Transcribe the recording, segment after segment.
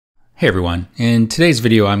Hey everyone, in today's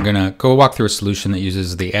video I'm going to go walk through a solution that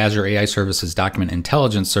uses the Azure AI Services Document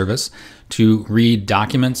Intelligence Service to read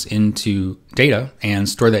documents into data and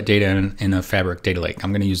store that data in a Fabric data lake.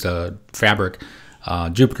 I'm going to use a Fabric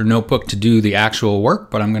Jupyter Notebook to do the actual work,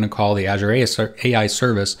 but I'm going to call the Azure AI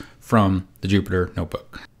Service from the Jupyter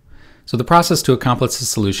Notebook. So the process to accomplish this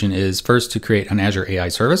solution is first to create an Azure AI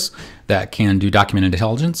service that can do document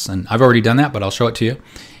intelligence, and I've already done that, but I'll show it to you.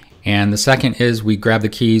 And the second is we grab the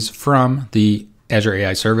keys from the Azure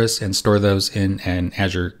AI service and store those in an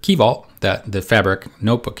Azure Key Vault that the Fabric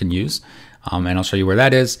Notebook can use. And I'll show you where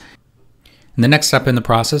that is. And the next step in the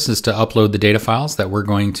process is to upload the data files that we're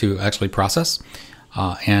going to actually process.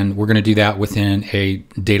 And we're going to do that within a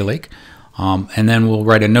data lake. And then we'll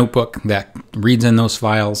write a notebook that reads in those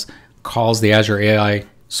files, calls the Azure AI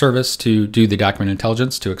service to do the document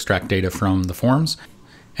intelligence to extract data from the forms.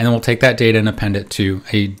 And then we'll take that data and append it to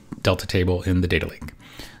a Delta table in the data lake.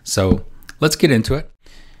 So let's get into it.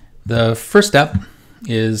 The first step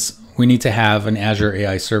is we need to have an Azure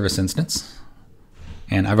AI service instance.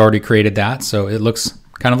 And I've already created that, so it looks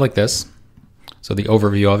kind of like this. So the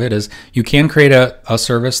overview of it is you can create a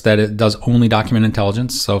service that it does only document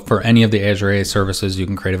intelligence. So for any of the Azure AI services, you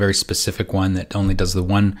can create a very specific one that only does the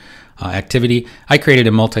one activity. I created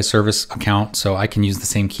a multi-service account, so I can use the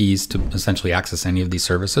same keys to essentially access any of these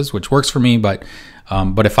services, which works for me. But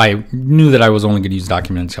if I knew that I was only going to use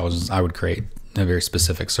document intelligence, I would create a very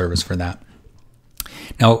specific service for that.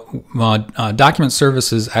 Now, document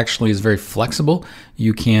services actually is very flexible.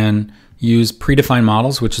 You can use predefined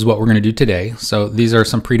models, which is what we're going to do today. So these are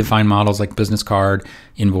some predefined models like business card,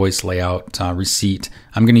 invoice layout, receipt.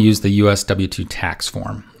 I'm going to use the US W-2 tax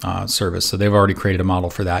form service. So they've already created a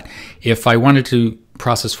model for that. If I wanted to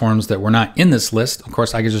process forms that were not in this list, of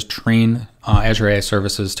course, I could just train Azure AI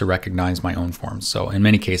services to recognize my own forms. So in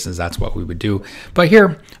many cases, that's what we would do. But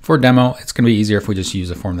here, for demo, it's going to be easier if we just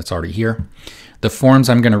use a form that's already here. The forms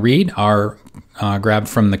I'm going to read are grabbed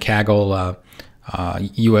from the Kaggle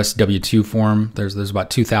US W-2 form. There's about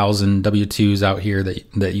 2,000 W-2s out here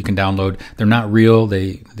that you can download. They're not real.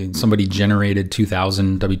 Somebody generated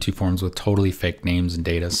 2,000 W-2 forms with totally fake names and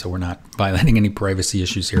data, so we're not violating any privacy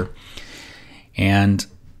issues here. And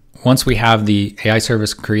once we have the AI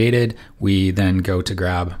service created, we then go to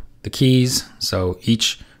grab the keys. So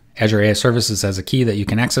each Azure AI services has a key that you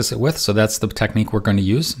can access it with. So that's the technique we're going to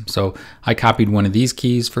use. So I copied one of these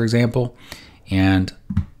keys, for example, and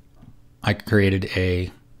I created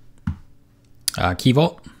a Key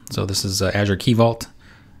Vault. So this is Azure Key Vault.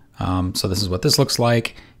 So this is what this looks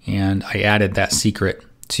like. And I added that secret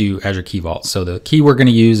to Azure Key Vault. So the key we're going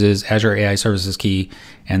to use is Azure AI Services key,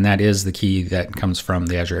 and that is the key that comes from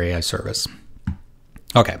the Azure AI service.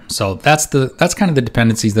 Okay, so that's kind of the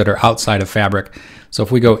dependencies that are outside of Fabric. So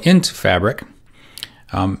if we go into Fabric,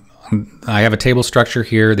 I have a table structure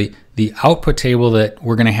here. The output table that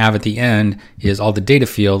we're going to have at the end is all the data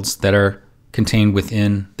fields that are contained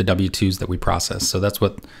within the W-2s that we process. So that's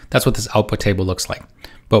what this output table looks like.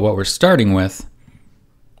 But what we're starting with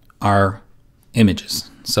are images.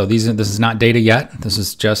 So this is not data yet. This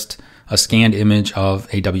is just a scanned image of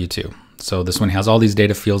a W-2. So this one has all these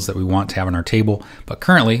data fields that we want to have in our table, but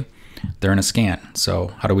currently they're in a scan.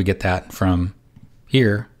 So how do we get that from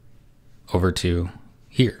here over to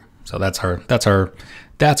here? So that's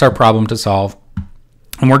our problem to solve.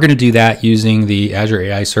 And we're going to do that using the Azure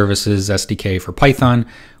AI Services SDK for Python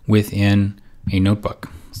within a notebook.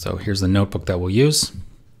 So here's the notebook that we'll use.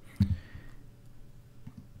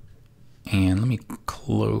 And let me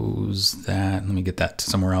close that. Let me get that to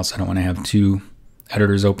somewhere else. I don't want to have two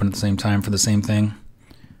editors open at the same time for the same thing.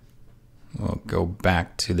 We'll go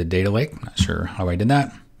back to the data lake. Not sure how I did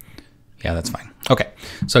that. Yeah, that's fine. Okay,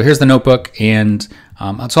 so here's the notebook, and so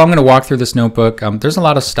I'm going to walk through this notebook. There's a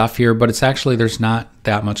lot of stuff here, but there's not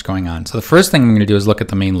that much going on. So the first thing I'm going to do is look at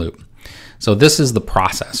the main loop. So this is the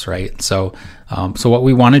process, right? So what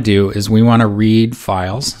we want to do is we want to read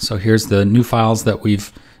files. So here's the new files that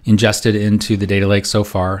we've ingested into the data lake so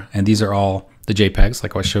far, and these are all the JPEGs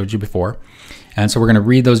like I showed you before. And so we're going to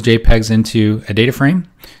read those JPEGs into a data frame.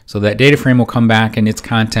 So that data frame will come back, and its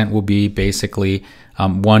content will be basically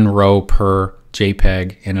one row per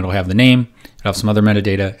JPEG, and it'll have the name, it'll have some other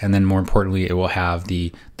metadata, and then more importantly, it will have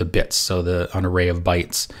the bits, so an array of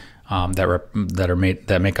bytes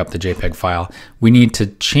that make up the JPEG file. We need to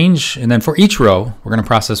change, and then for each row, we're going to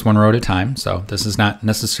process one row at a time. So this is not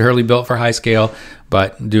necessarily built for high scale,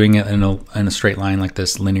 but doing it in a straight line like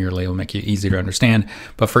this linearly will make it easy to understand.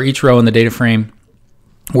 But for each row in the data frame,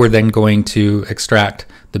 we're then going to extract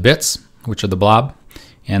the bits, which are the blob,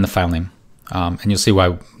 and the file name. And you'll see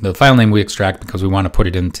why the file name we extract because we want to put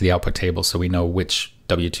it into the output table so we know which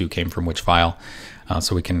W2 came from which file,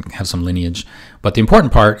 so we can have some lineage. But the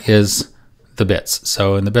important part is the bits.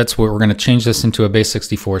 So in the bits, we're going to change this into a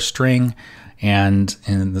base64 string, and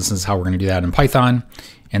this is how we're going to do that in Python,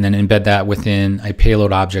 and then embed that within a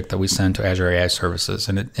payload object that we send to Azure AI Services.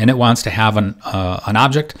 And it wants to have an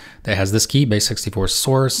object that has this key, base64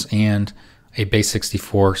 source, and a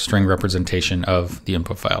base64 string representation of the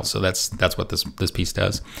input file. So that's what this piece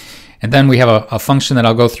does. And then we have a function that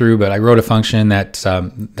I'll go through, but I wrote a function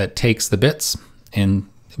that takes the bits in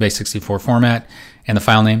base64 format and the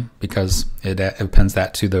file name, because it appends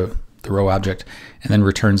that to the row object, and then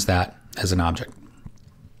returns that as an object.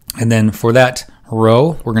 And then for that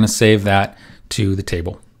row, we're going to save that to the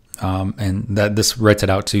table, and this writes it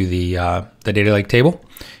out to the data lake table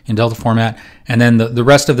in Delta format. And then the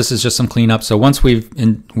rest of this is just some cleanup. So once we've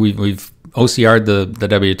OCR'd the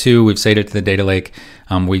W2, we've saved it to the data lake.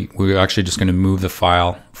 We're actually just going to move the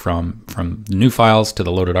file from the new files to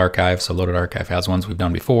the loaded archive. So loaded archive has ones we've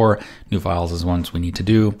done before, new files is ones we need to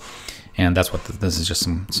do, and that's what this is, just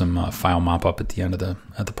some file mop up at the end of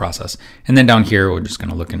the process. And then down here, we're just going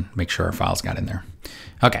to look and make sure our files got in there.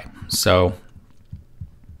 Okay, so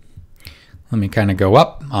let me kind of go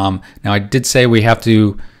up. Now I did say we have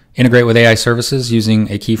to integrate with AI services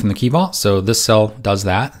using a key from the key vault. So this cell does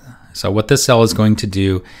that. So what this cell is going to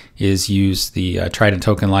do is use the Trident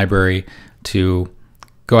token library to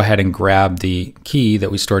go ahead and grab the key that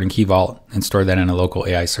we stored in Key Vault and store that in a local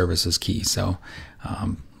AI services key. So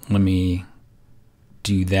let me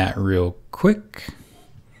do that real quick.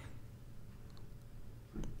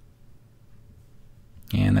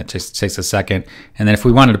 And that just takes a second. And then if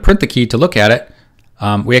we wanted to print the key to look at it,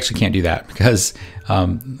 we actually can't do that, because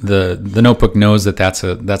the notebook knows that that's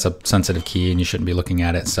a sensitive key and you shouldn't be looking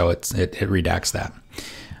at it, so it redacts that.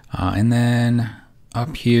 And then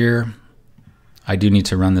up here, I do need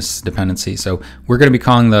to run this dependency. So we're going to be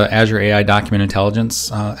calling the Azure AI Document Intelligence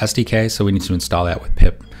SDK, so we need to install that with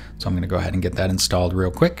pip. So I'm going to go ahead and get that installed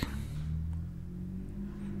real quick.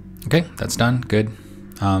 Okay, that's done. Good.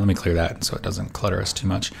 Let me clear that so it doesn't clutter us too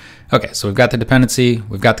much. Okay, so we've got the dependency,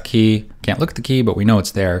 we've got the key. Can't look at the key, but we know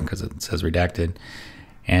it's there because it says redacted.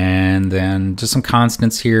 And then just some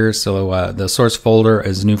constants here. So the source folder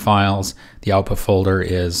is new files. The output folder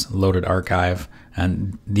is loaded archive.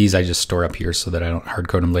 And these I just store up here so that I don't hard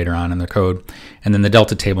code them later on in the code. And then the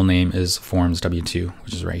Delta table name is forms W2,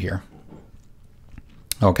 which is right here.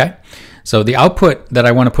 Okay, so the output that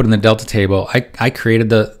I want to put in the Delta table, I created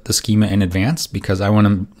the schema in advance because I want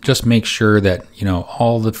to just make sure that, you know,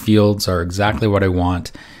 all the fields are exactly what I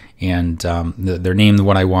want, and they're named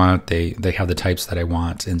what I want, they have the types that I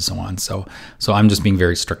want, and so on. So I'm just being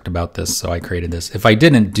very strict about this, so I created this. If I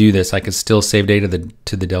didn't do this, I could still save data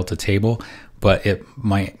to the Delta table, but it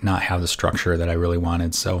might not have the structure that I really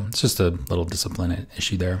wanted. So it's just a little discipline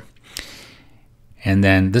issue there. And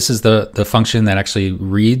then this is the function that actually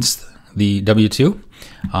reads the W2.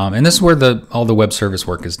 And this is where all the web service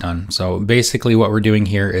work is done. So basically what we're doing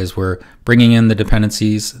here is we're bringing in the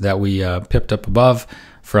dependencies that we pipped up above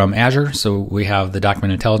from Azure. So we have the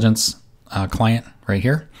document intelligence client right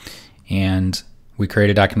here. And we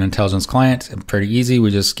create a document intelligence client. Pretty easy.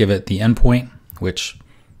 We just give it the endpoint, which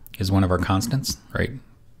is one of our constants, right?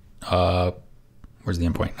 Where's the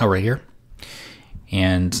endpoint? Oh, right here.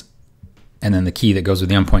 And then the key that goes with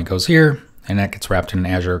the endpoint goes here, and that gets wrapped in an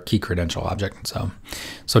Azure key credential object.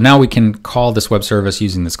 So now we can call this web service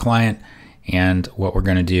using this client, and what we're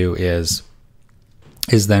going to do is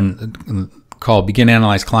then call begin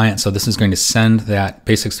analyze client. So this is going to send that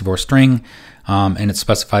base64 string, and it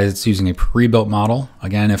specifies it's using a pre-built model.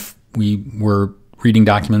 Again, if we were reading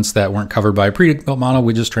documents that weren't covered by a pre-built model,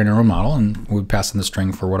 we just train our own model, and we pass in the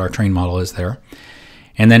string for what our trained model is there.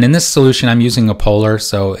 And then in this solution, I'm using a polar,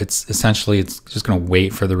 so it's just going to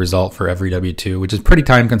wait for the result for every W2, which is pretty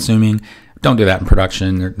time consuming. Don't do that in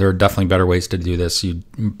production. There are definitely better ways to do this. You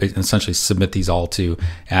essentially submit these all to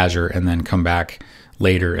Azure and then come back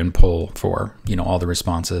later and pull for, you know, all the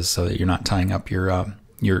responses so that you're not tying up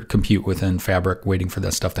your compute within Fabric waiting for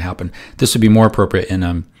that stuff to happen. This would be more appropriate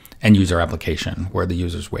in end user application where the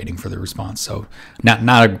user's waiting for the response. So not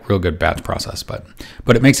a real good batch process, but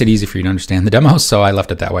it makes it easy for you to understand the demo, so I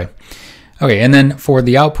left it that way. Okay, and then for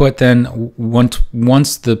the output, then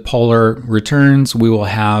once the polar returns, we will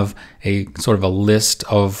have a sort of a list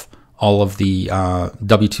of all of the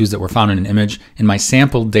W2s that were found in an image. In my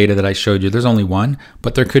sample data that I showed you, there's only one,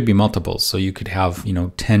 but there could be multiples. So you could have, you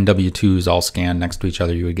know, 10 W2s all scanned next to each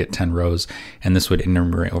other. You would get 10 rows, and this would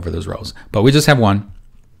enumerate over those rows. But we just have one.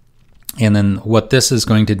 And then what this is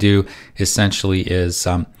going to do essentially is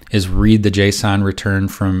is read the JSON return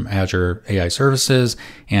from Azure AI services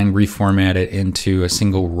and reformat it into a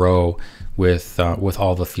single row with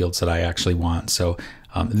all the fields that I actually want. So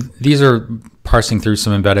these are parsing through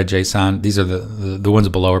some embedded JSON. These are the ones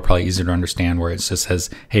below are probably easier to understand, where it just says,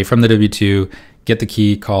 hey, from the W2, get the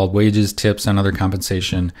key called wages, tips, and other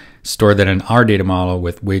compensation, store that in our data model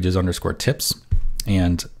with wages underscore tips,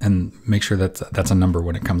 and make sure that that's a number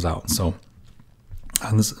when it comes out. So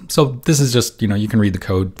this is just, you can read the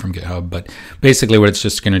code from GitHub, but basically what it's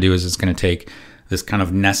just going to do is it's going to take this kind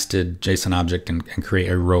of nested JSON object and create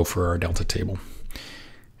a row for our Delta table.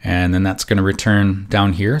 And then that's going to return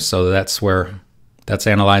down here. So that's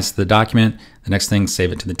analyzed the document. The next thing,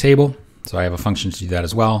 save it to the table. So I have a function to do that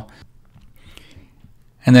as well.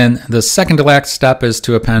 And then the second to last step is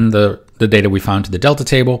to append the data we found to the Delta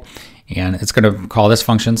table. And it's going to call this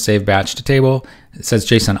function, save batch to table. It says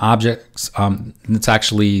JSON objects.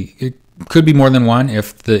 It could be more than one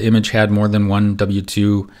if the image had more than one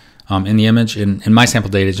W2 in the image. In my sample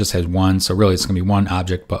data, it just has one. So really it's going to be one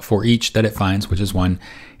object, but for each that it finds, which is one,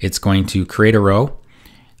 it's going to create a row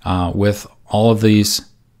with all of these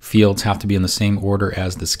fields have to be in the same order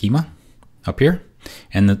as the schema up here.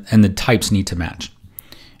 And the types need to match,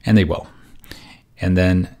 and they will. And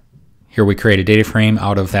then here we create a data frame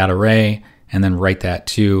out of that array and then write that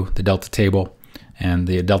to the Delta table. And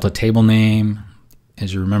the Delta table name,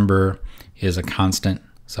 as you remember, is a constant.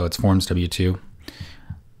 So it's forms W2.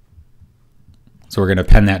 So we're going to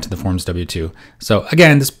append that to the forms W2. So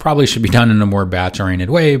again, this probably should be done in a more batch-oriented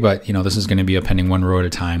way, but this is going to be appending one row at a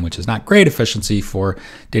time, which is not great efficiency for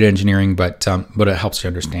data engineering, but it helps you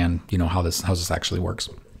understand how this actually works.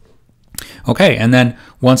 Okay, and then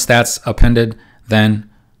once that's appended, then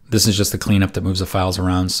this is just the cleanup that moves the files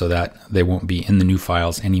around so that they won't be in the new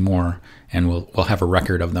files anymore, and we'll have a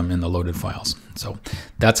record of them in the loaded files. So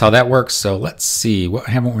that's how that works. So let's see, what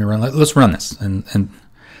haven't we run? Let's run this,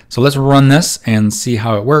 so let's run this and see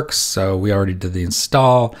how it works. So we already did the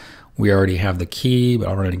install. We already have the key, but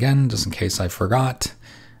I'll run it again just in case I forgot.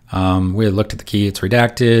 We had looked at the key, it's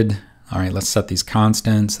redacted. All right, let's set these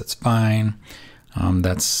constants, that's fine.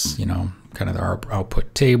 That's, kind of our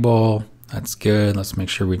output table. That's good. Let's make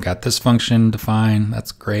sure we've got this function defined.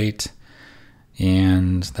 That's great.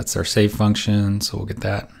 And that's our save function, so we'll get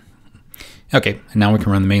that. Okay, and now we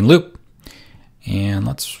can run the main loop. And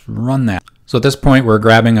let's run that. So at this point, we're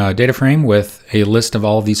grabbing a data frame with a list of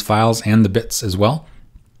all of these files and the bits as well.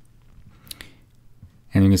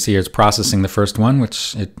 And you can see here it's processing the first one,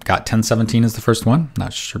 which it got 1017 as the first one.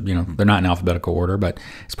 Not sure, they're not in alphabetical order, but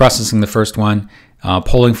it's processing the first one,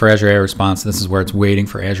 polling for Azure AI response. This is where it's waiting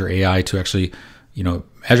for Azure AI to actually,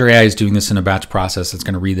 Azure AI is doing this in a batch process. It's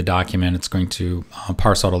going to read the document. It's going to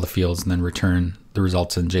parse out all the fields and then return the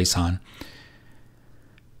results in JSON.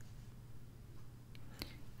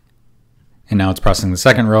 And now it's processing the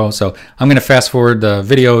second row. So I'm going to fast forward the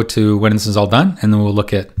video to when this is all done, and then we'll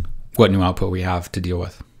look at what new output we have to deal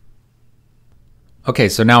with. Okay,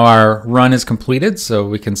 so now our run is completed, so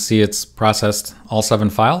we can see it's processed all 7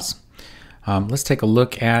 files. Let's take a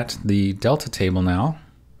look at the Delta table now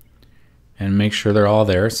and make sure they're all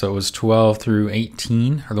there. So it was 12 through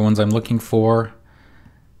 18 are the ones I'm looking for.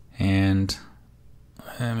 And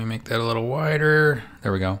let me make that a little wider.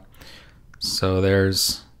 There we go. So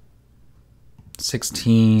there's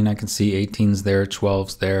 16, I can see 18's there,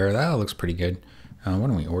 12's there. That looks pretty good. Why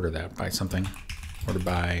don't we order that by something? Order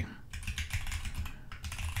by,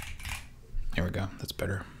 there we go, that's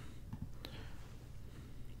better.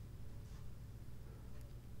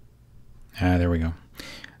 There we go.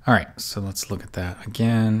 All right, so let's look at that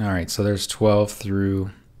again. All right, so there's 12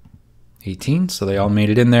 through 18, so they all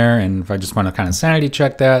made it in there. And if I just want to kind of sanity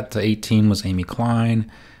check that, the 18 was Amy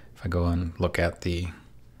Klein. If I go and look at the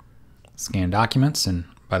scan documents, and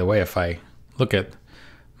by the way, if I look at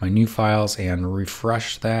my new files and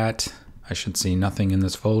refresh that, I should see nothing in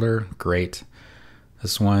this folder. Great.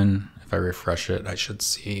 This one, if I refresh it, I should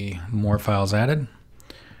see more files added.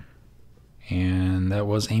 And that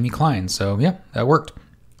was Amy Klein. So yeah, that worked.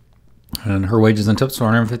 And her wages and tips were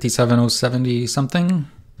 157,070 something.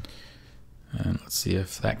 And let's see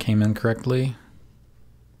if that came in correctly.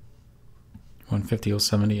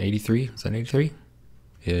 150,070, 83. Is that 83?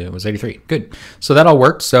 It was 83. Good. So that all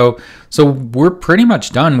worked. So we're pretty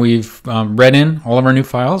much done. We've read in all of our new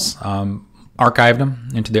files, archived them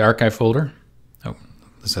into the archive folder. Oh,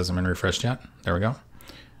 this hasn't been refreshed yet. There we go.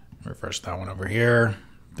 Refresh that one over here.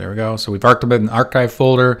 There we go. So we've archived in the archive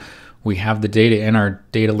folder. We have the data in our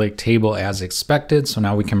data lake table as expected. So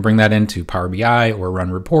now we can bring that into Power BI or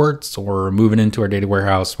run reports or move it into our data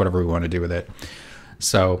warehouse, whatever we want to do with it.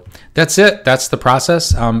 So that's it. That's the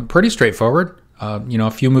process. Pretty straightforward.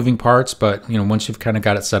 a few moving parts, but once you've kind of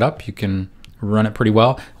got it set up, you can run it pretty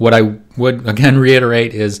well. What I would again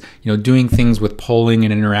reiterate is, doing things with polling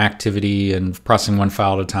and interactivity and processing one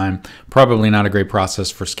file at a time, probably not a great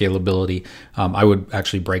process for scalability. I would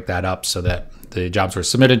actually break that up so that the jobs were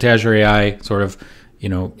submitted to Azure AI sort of,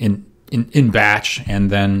 in batch, and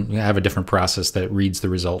then you have a different process that reads the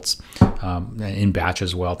results in batch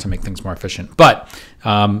as well to make things more efficient. But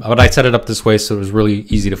I set it up this way so it was really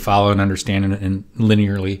easy to follow and understand and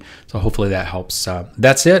linearly. So hopefully that helps.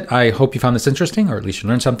 That's it. I hope you found this interesting, or at least you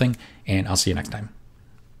learned something, and I'll see you next time.